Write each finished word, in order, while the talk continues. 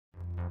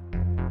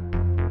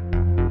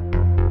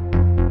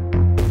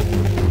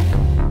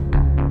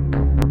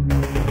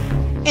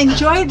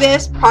Enjoy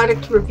this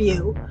product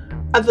review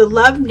of the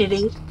Love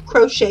Knitting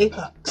crochet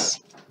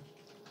hooks.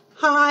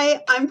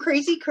 Hi, I'm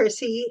Crazy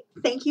Chrissy.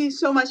 Thank you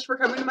so much for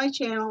coming to my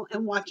channel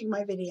and watching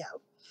my video.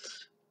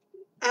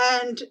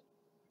 And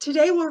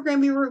today we're going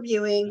to be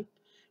reviewing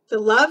the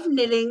Love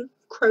Knitting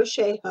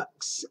crochet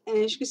hooks. And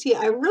as you can see,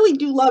 I really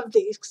do love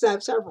these because I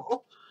have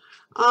several.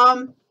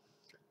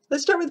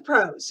 Let's start with the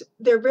pros.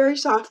 They're very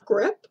soft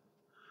grip.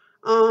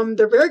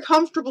 They're very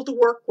comfortable to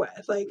work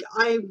with. Like,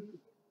 I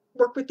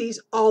work with these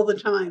all the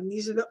time.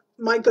 These are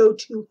my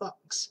go-to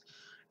hooks.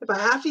 If I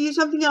have to use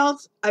something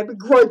else, I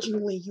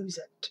begrudgingly use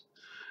it.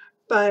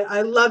 But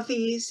I love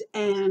these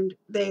and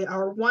they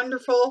are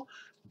wonderful,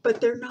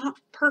 but they're not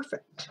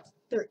perfect.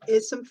 There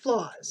is some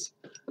flaws,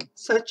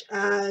 such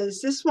as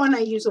this one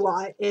I use a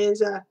lot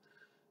is a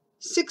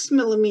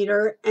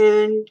 6mm,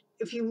 and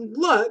if you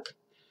look,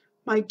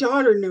 my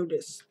daughter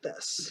noticed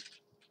this.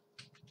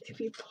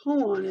 If you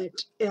pull on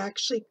it, it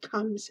actually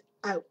comes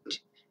out.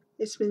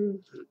 It's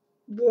been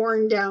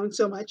worn down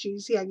so much. You can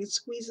see I can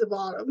squeeze the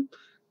bottom.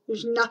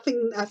 There's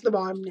nothing at the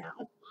bottom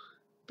now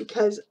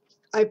because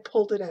I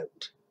pulled it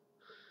out.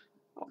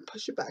 I'll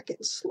push it back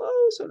in slow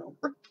so I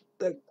don't break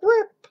the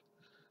grip.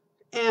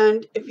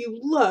 And if you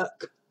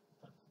look,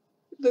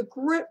 the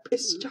grip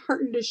is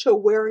starting to show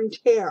wear and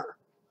tear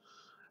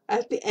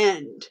at the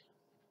end.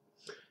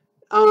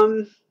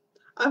 I've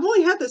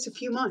only had this a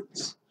few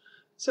months,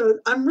 so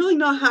I'm really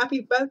not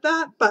happy about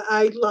that, but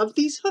I love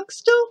these hooks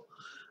still.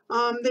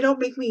 They don't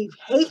make me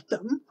hate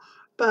them,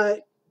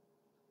 but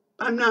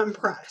I'm not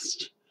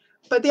impressed.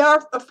 But they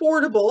are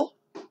affordable.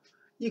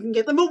 You can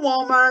get them at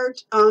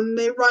Walmart.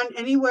 They run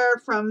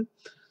anywhere from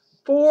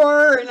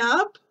 $4 and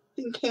up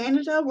in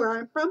Canada, where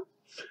I'm from.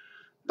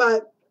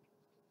 But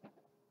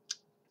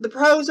the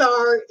pros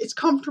are it's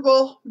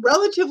comfortable,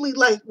 relatively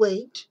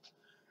lightweight,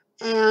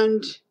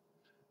 and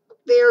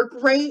they're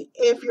great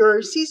if you're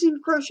a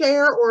seasoned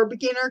crocheter or a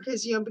beginner,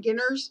 because, you know,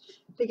 beginners,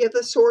 they get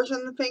the sores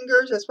on the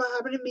fingers. That's what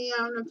happened to me.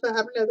 I don't know if that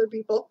happened to other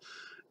people.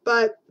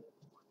 But,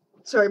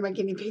 sorry, my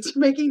guinea pigs are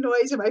making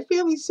noise, and my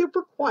family's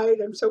super quiet.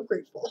 I'm so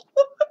grateful.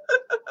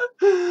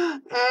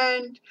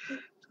 And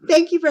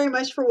thank you very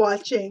much for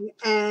watching,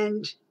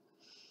 and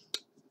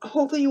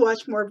hopefully you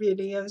watch more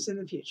videos in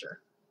the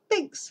future.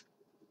 Thanks.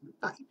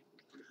 Bye.